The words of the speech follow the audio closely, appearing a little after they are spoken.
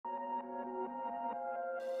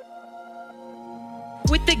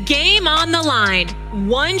With the game on the line,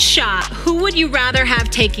 one shot, who would you rather have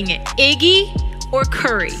taking it, Iggy or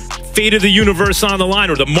Curry? Fate of the universe on the line,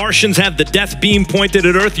 or the Martians have the death beam pointed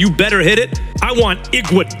at Earth, you better hit it. I want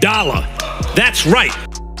IGUODALA. That's right.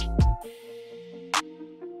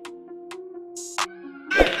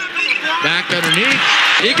 Back underneath.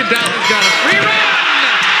 Iguodala's got a free run.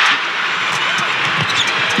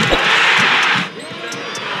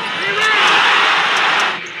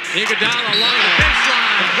 Iguodala along the baseline.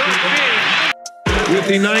 With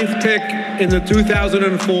the 9th pick in the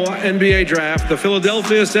 2004 NBA Draft, the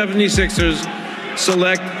Philadelphia 76ers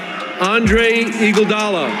select Andre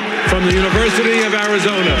Iguodala from the University of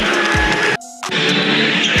Arizona.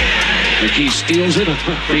 He steals it,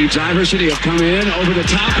 feeds Iverson. He'll come in over the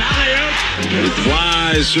top. Alley-oop. He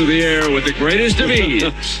flies through the air with the greatest of ease.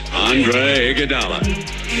 Andre Iguodala,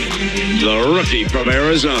 the rookie from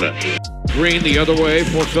Arizona. Green the other way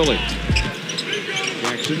for Philly.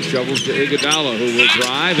 Jackson shovels to Iguodala, who will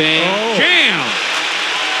drive and jam.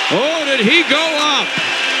 Oh, did he go up?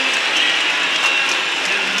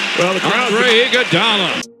 Well, the crowd. Andre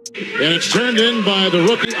Iguodala. And it's turned in by the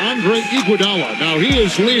rookie, Andre Iguodala. Now, he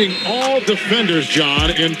is leading all defenders,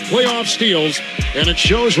 John, in playoff steals, and it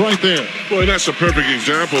shows right there. Boy, that's a perfect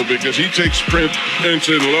example because he takes Prince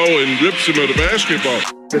Ensign low and rips him of the basketball.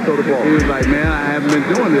 He was like, man, I haven't been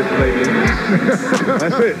doing this lately.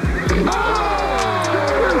 That's it. Oh!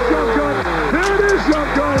 There it is, Shot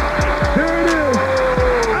Gun. There it is.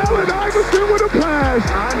 Allen Iverson with a pass.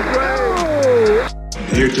 Andre.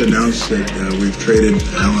 Here to announce that we've traded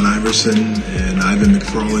Allen Iverson and Ivan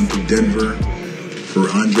McFarland to Denver for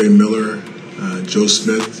Andre Miller, Joe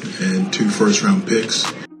Smith, and 2 first-round picks.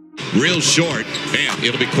 Real short. Bam,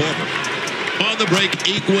 it'll be Korver. On the break,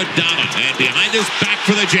 Iguodala, and behind his back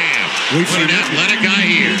for the jam. We've seen that. Athletic guy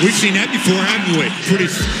here. We've seen that before, haven't we?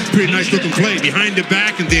 Pretty nice looking play. Behind the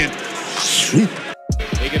back and then swoop.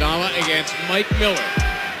 Iguodala against Mike Miller.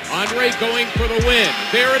 Andre going for the win.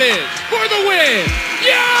 There it is. For the win.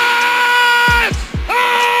 Yes!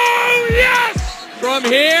 Oh, yes! From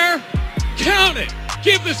here, count it.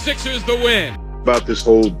 Give the Sixers the win. About this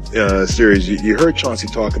whole series, you heard Chauncey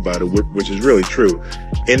talk about it, which is really true.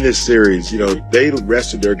 In this series, you know, they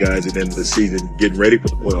rested their guys at the end of the season, getting ready for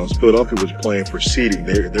the playoffs. Philadelphia was playing for seeding.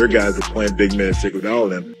 Their guys were playing big minutes, Iguodala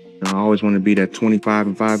them. I always want to be that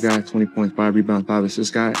 25-and-5 guy, 20 points, 5 rebounds, 5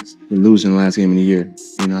 assists guy. We're losing the last game of the year.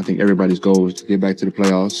 You know, I think everybody's goal is to get back to the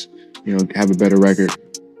playoffs, you know, have a better record,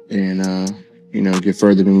 and, you know, get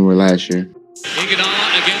further than we were last year.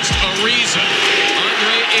 Iguodala against Ariza.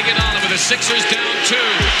 Andre Iguodala with the Sixers down 2.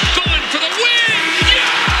 Going for the win!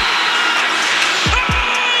 Yes!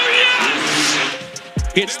 Oh,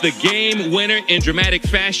 yes! Hits the game winner in dramatic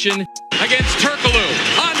fashion. Against Turkoglu.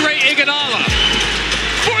 Andre Iguodala.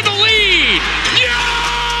 For the lead!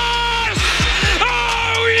 Yes!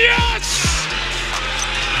 Oh, yes!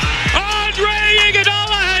 Andre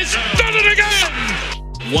Iguodala has done it again!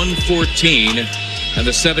 114, and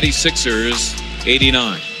the 76ers,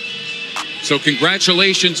 89. So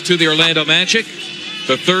congratulations to the Orlando Magic,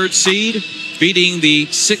 the 3rd seed, beating the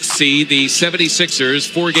 6th seed, the 76ers,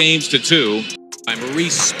 4-2.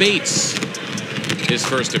 Maurice Spates, his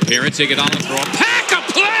first appearance. Iguodala for a pack of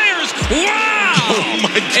players! Wow! Oh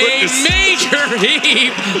my goodness. A major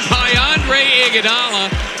heave by Andre Iguodala.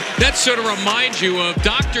 That sort of reminds you of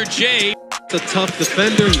Dr. J. A tough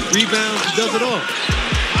defender, he rebounds, he does it all.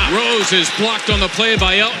 Rose is blocked on the play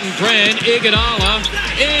by Elton Brand. Iguodala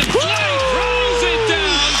in play, throws it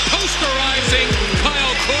down, posterizing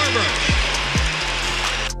Kyle Korver.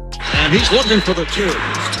 And he's looking for the 2.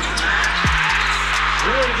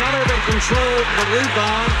 Really not able to control the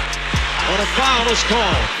rebound, but a foul is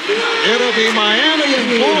called. It'll be Miami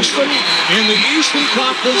and Boston in the Eastern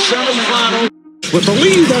Conference semifinal. With the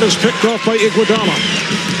lead that is picked off by Iguodala.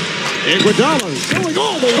 Iguodala is going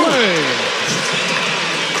all the way.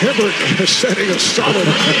 Hibbert is setting a solid,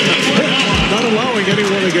 not allowing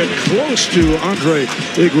anyone to get close to Andre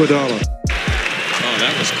Iguodala. Oh,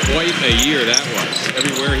 that was quite a year, that was.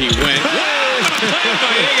 Everywhere he went. Whoa!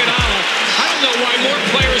 By Iguodala. I don't know why more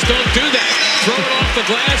players don't do that. Throw it off the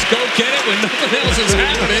glass, go get it when nothing else is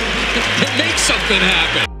happening. It makes something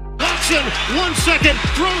happen. Watson, 1 second,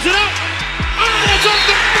 throws it up. Oh, it's off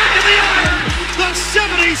the back of the iron. The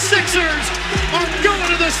 76ers are going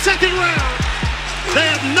to the 2nd round. They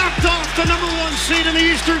have knocked off the #1 seed in the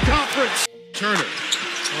Eastern Conference. Turner.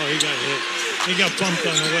 Oh, he got hit. He got bumped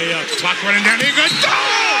on the way up. Clock running down. He got.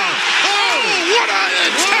 Oh, what an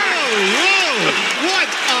attack! Whoa, what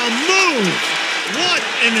a move! What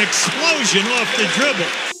an explosion off the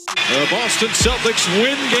dribble. The Boston Celtics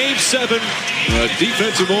win Game 7. A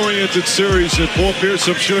defensive-oriented series, and Paul Pierce,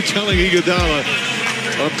 I'm sure, telling Iguodala,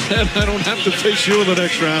 I'm glad I don't have to face you in the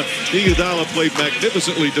next round. Iguodala played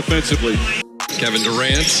magnificently defensively. Kevin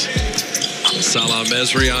Durant, Salah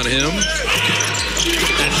Mesri on him.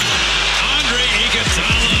 And Andre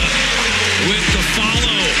Iguodala with the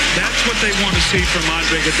follow. That's what they want to see from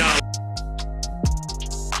Andre Iguodala.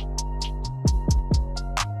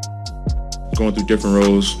 Going through different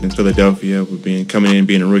roles in Philadelphia, with coming in,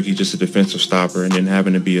 being a rookie, just a defensive stopper, and then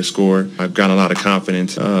having to be a scorer. I've gotten a lot of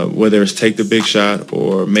confidence, whether it's take the big shot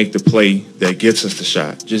or make the play that gets us the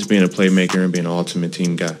shot. Just being a playmaker and being an ultimate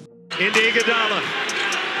team guy. Into Iguodala.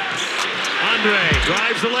 Andre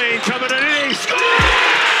drives the lane, coming in, he scores!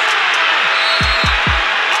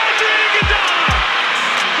 Andre Iguodala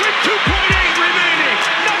with 2.8 remaining.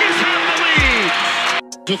 Nuggets have the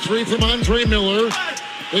lead. The three from Andre Miller.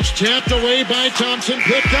 It's tapped away by Thompson,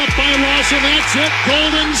 picked up by Lawson. That's it.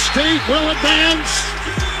 Golden State will advance.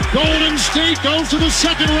 Golden State goes to the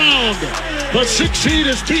second round. The 6 seed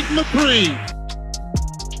is beaten the 3.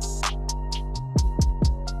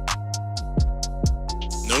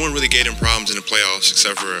 No one really gave them problems in the playoffs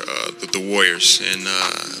except for the Warriors, and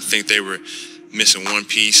I think they were missing one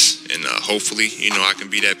piece, and hopefully, I can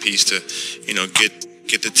be that piece to,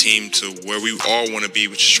 get the team to where we all want to be,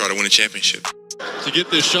 which is try to win a championship. To get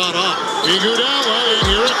this shot off. Iguodala, and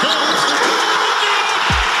here it comes.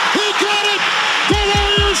 He got it! The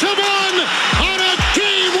Warriors have won on a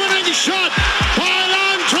game-winning shot by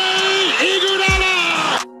Andre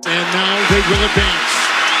Iguodala! And now they will advance.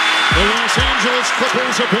 The Los Angeles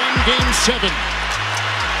Clippers have won Game 7.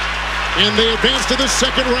 And they advance to the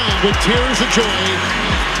second round with tears of joy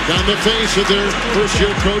down the face of their first-year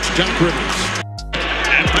coach, Doc Rivers.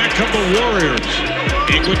 And back come the Warriors.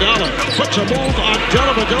 Iguodala puts a move on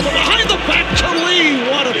Dellavedova behind the back to Lee.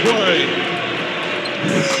 What a play.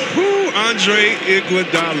 Andre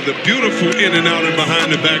Iguodala, the beautiful in and out and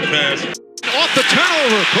behind the back pass. Off the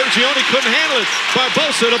turnover. Pergioni couldn't handle it.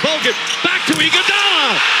 Barbosa to Bogut. Back to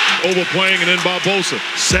Iguodala. Overplaying and then Barbosa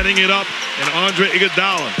setting it up. And Andre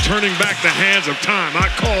Iguodala turning back the hands of time. I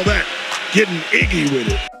call that getting Iggy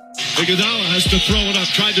with it. Iguodala has to throw it up.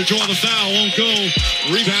 Tried to draw the foul. Won't go.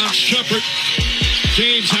 Rebound Shepard.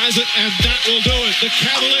 James has it, and that will do it. The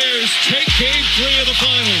Cavaliers take Game 3 of the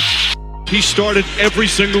finals. He started every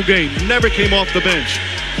single game, never came off the bench.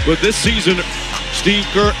 But this season, Steve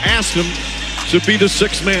Kerr asked him to be the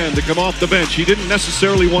 6th man to come off the bench. He didn't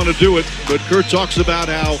necessarily want to do it, but Kerr talks about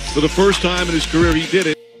how, for the first time in his career, he did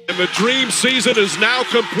it. And the dream season is now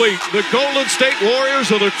complete. The Golden State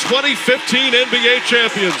Warriors are the 2015 NBA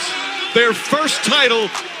champions. Their first title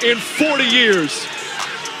in 40 years.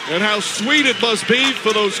 And how sweet it must be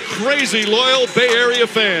for those crazy loyal Bay Area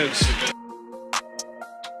fans.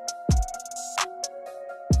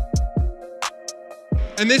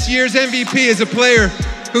 And this year's MVP is a player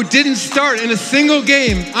who didn't start in a single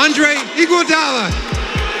game, Andre Iguodala.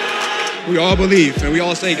 We all believe and we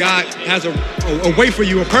all say God has a way for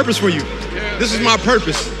you, a purpose for you. This is my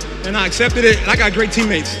purpose, and I accepted it, and I got great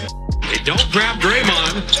teammates. They don't grab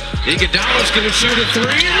Draymond. Iguodala's going to shoot a 3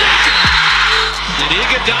 and make it. Did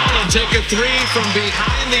Iguodala take a 3 from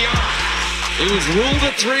behind the arc? It was ruled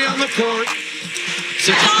a 3 on the court.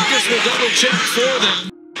 Secaucus will double check for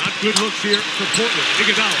them. Not good looks here for Portland.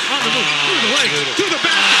 Iguodala on the move, through the leg, to the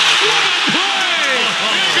basket. What a play!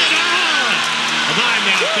 Iguodala! Come on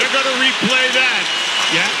now, they're going to replay that.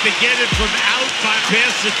 You have to get it from out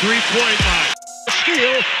past the 3-point line.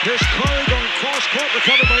 Steal. Here's Curry going cross court,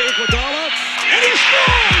 recovered by Iguodala. And he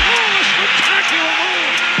scores! Oh, a spectacular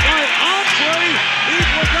move by Andre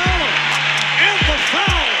Iguodala. And the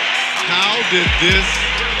foul. How did this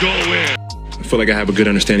go in? I feel like I have a good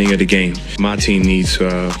understanding of the game. My team needs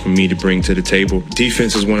for me to bring to the table.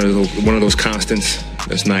 Defense is one of those constants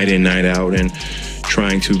that's night in, night out, and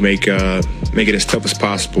trying to make it as tough as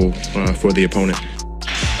possible for the opponent.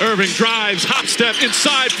 Irving drives, hop step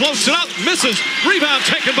inside, floats it up, misses. Rebound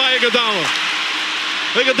taken by Iguodala.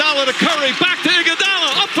 Iguodala to Curry, back to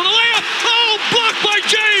Iguodala, up for the layup. Oh, blocked by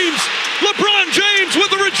James. LeBron James with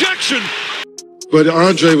the rejection. But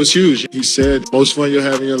Andre was huge. He said, most fun you'll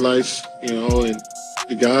have in your life, and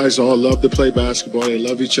the guys all love to play basketball. They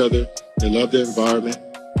love each other. They love the environment.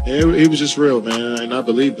 And he was just real, man, and I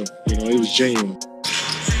believed him. He was genuine.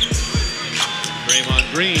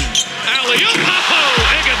 Draymond Green, alley-oop.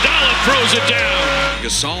 Iguodala throws it down.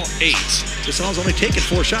 Gasol 8. Gasol's only taken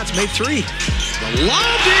 4 shots, made 3. The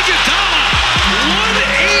lob to Iguodala.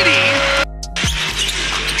 180.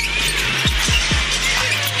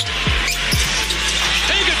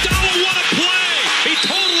 Iguodala, what a play. He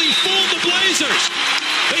totally fooled the Blazers.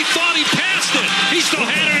 They thought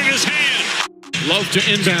Love to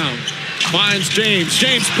inbound. Finds James.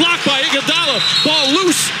 James blocked by Iguodala. Ball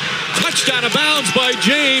loose. Touched out of bounds by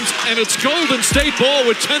James. And it's Golden State ball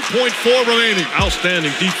with 10.4 remaining.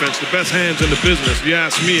 Outstanding defense. The best hands in the business, if you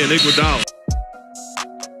ask me, and Iguodala.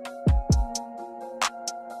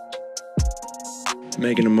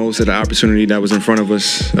 Making the most of the opportunity that was in front of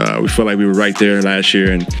us. We feel like we were right there last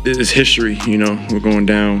year, and it's history, you know. We're going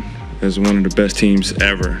down as one of the best teams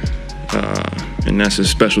ever, and that's a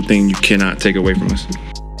special thing you cannot take away from us.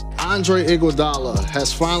 Andre Iguodala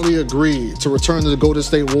has finally agreed to return to the Golden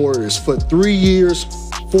State Warriors for 3 years,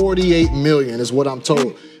 $48 million is what I'm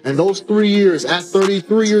told. And those 3 years, at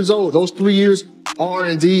 33 years old, those 3 years are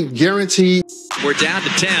indeed guaranteed. We're down to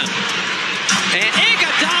 10. And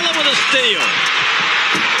Iguodala with a steal.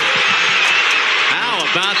 How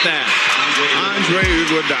about that? Andre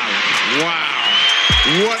Iguodala. Wow.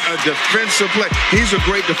 What a defensive play. He's a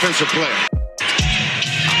great defensive player.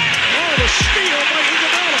 Oh, the steal by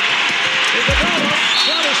Iguodala. Iguodala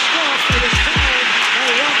got a stop and is fouled by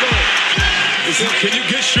Rondo. Can you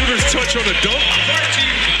get shooter's touch on a dunk?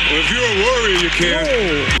 Well, if you're a Warrior, you can.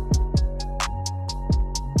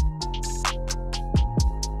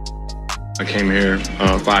 I came here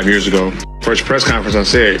 5 years ago. First press conference, I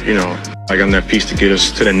said, you know, like I'm that piece to get us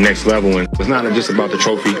to the next level. And it's not just about the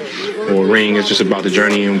trophy or ring, it's just about the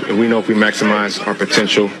journey. And we know if we maximize our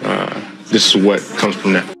potential, this is what comes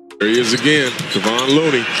from that. There he is again, Kevon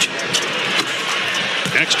Looney.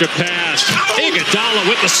 Extra pass. Iguodala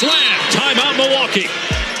with the slam. Timeout Milwaukee.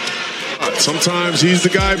 Sometimes he's the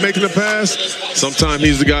guy making the pass. Sometimes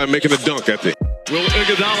he's the guy making a dunk at the. Will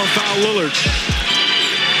Iguodala foul Lillard?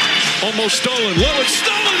 Almost stolen. Lillard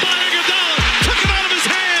stolen by Iguodala. Took it out of his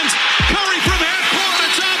hands. Curry from half court.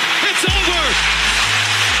 It's up. It's over.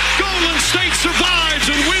 Golden State survives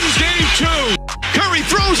and wins game 2. Curry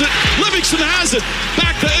throws it. Livingston has it.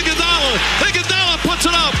 Back to Iguodala. Iguodala puts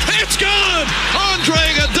it up. It's good. Andre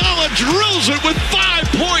Iguodala drills it with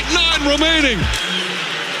 5.9 remaining.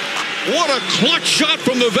 What a clutch shot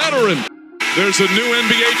from the veteran. There's a new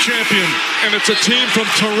NBA champion, and it's a team from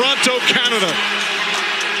Toronto, Canada.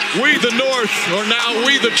 We, the North, are now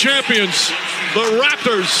we, the champions. The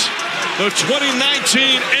Raptors, the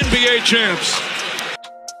 2019 NBA champs.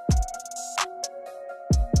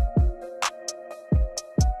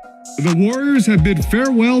 The Warriors have bid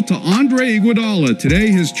farewell to Andre Iguodala. Today,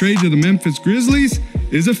 his trade to the Memphis Grizzlies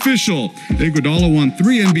is official. Iguodala won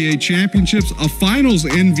 3 NBA championships, a finals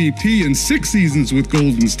MVP, and 6 seasons with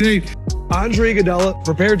Golden State. Andre Iguodala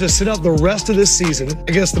prepared to sit out the rest of this season.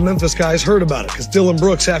 I guess the Memphis guys heard about it because Dylan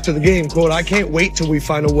Brooks after the game, quote, "I can't wait till we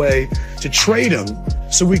find a way to trade him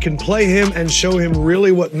so we can play him and show him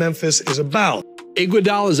really what Memphis is about."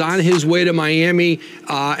 Iguodala is on his way to Miami,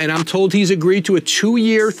 and I'm told he's agreed to a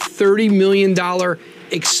 2-year, $30 million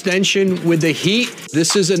extension with the Heat.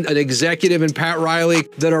 This is an executive and Pat Riley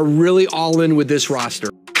that are really all in with this roster.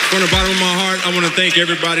 From the bottom of my heart, I want to thank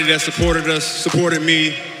everybody that supported us, supported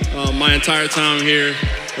me my entire time here.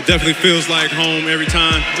 It definitely feels like home every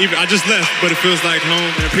time. Even I just left, but it feels like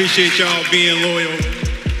home. I appreciate y'all being loyal,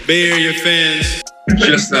 Bay Area fans.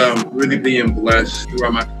 Just really being blessed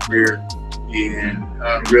throughout my career and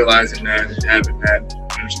realizing that and having that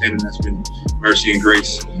understanding that's been mercy and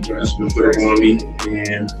grace that's been put upon me,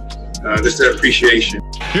 and just that appreciation.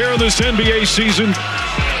 Here in this NBA season,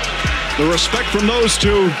 the respect from those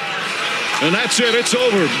two, and that's it, it's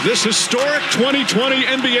over. This historic 2020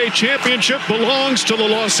 NBA championship belongs to the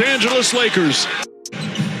Los Angeles Lakers.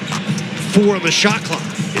 4 on the shot clock.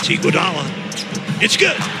 It's Iguodala. It's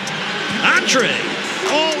good. Andre,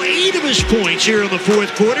 all 8 of his points here in the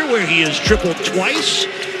 4th quarter, where he has tripled twice.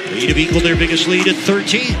 They'd have equaled their biggest lead at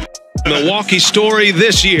 13. Milwaukee story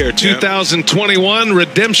this year, 2021,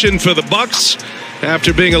 redemption for the Bucks.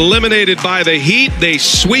 After being eliminated by the Heat, they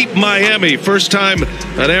sweep Miami. First time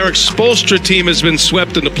an Eric Spoelstra team has been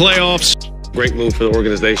swept in the playoffs. Great move for the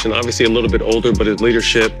organization. Obviously a little bit older, but his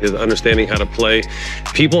leadership, his understanding how to play.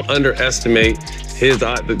 People underestimate his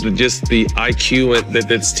just the IQ that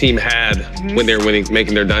this team had when they were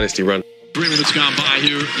making their dynasty run. 3 minutes gone by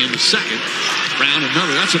here in the second round.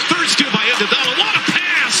 Another. That's a third steal by Iguodala. What a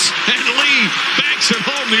pass! And Lee banks it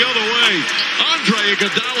home the other way. Andre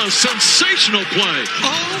Iguodala, sensational play.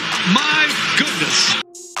 Oh my goodness.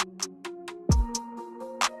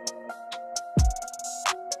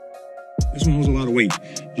 This one holds a lot of weight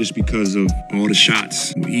just because of all the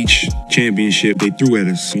shots. Each championship they threw at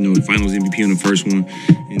us. You know, the finals MVP on the first one.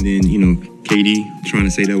 And then, you know, KD trying to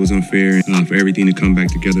say that was unfair for everything to come back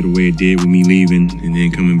together the way it did with me leaving and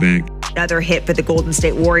then coming back. Another hit for the Golden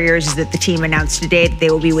State Warriors is that the team announced today that they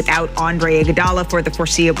will be without Andre Iguodala for the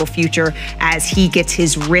foreseeable future as he gets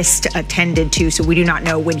his wrist attended to. So we do not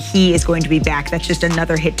know when he is going to be back. That's just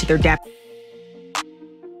another hit to their depth.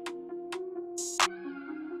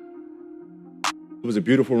 It was a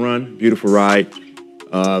beautiful run, beautiful ride.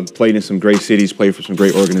 Played in some great cities, played for some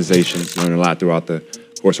great organizations, learned a lot throughout the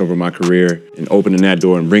course over my career. And opening that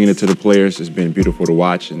door and bringing it to the players has been beautiful to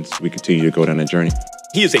watch, and we continue to go down that journey.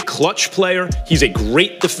 He is a clutch player. He's a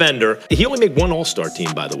great defender. He only made one All-Star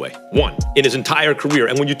team, by the way. One in his entire career.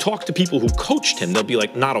 And when you talk to people who coached him, they'll be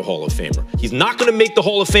like, not a Hall of Famer. He's not going to make the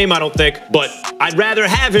Hall of Fame, I don't think, but I'd rather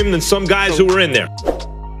have him than some guys who were in there.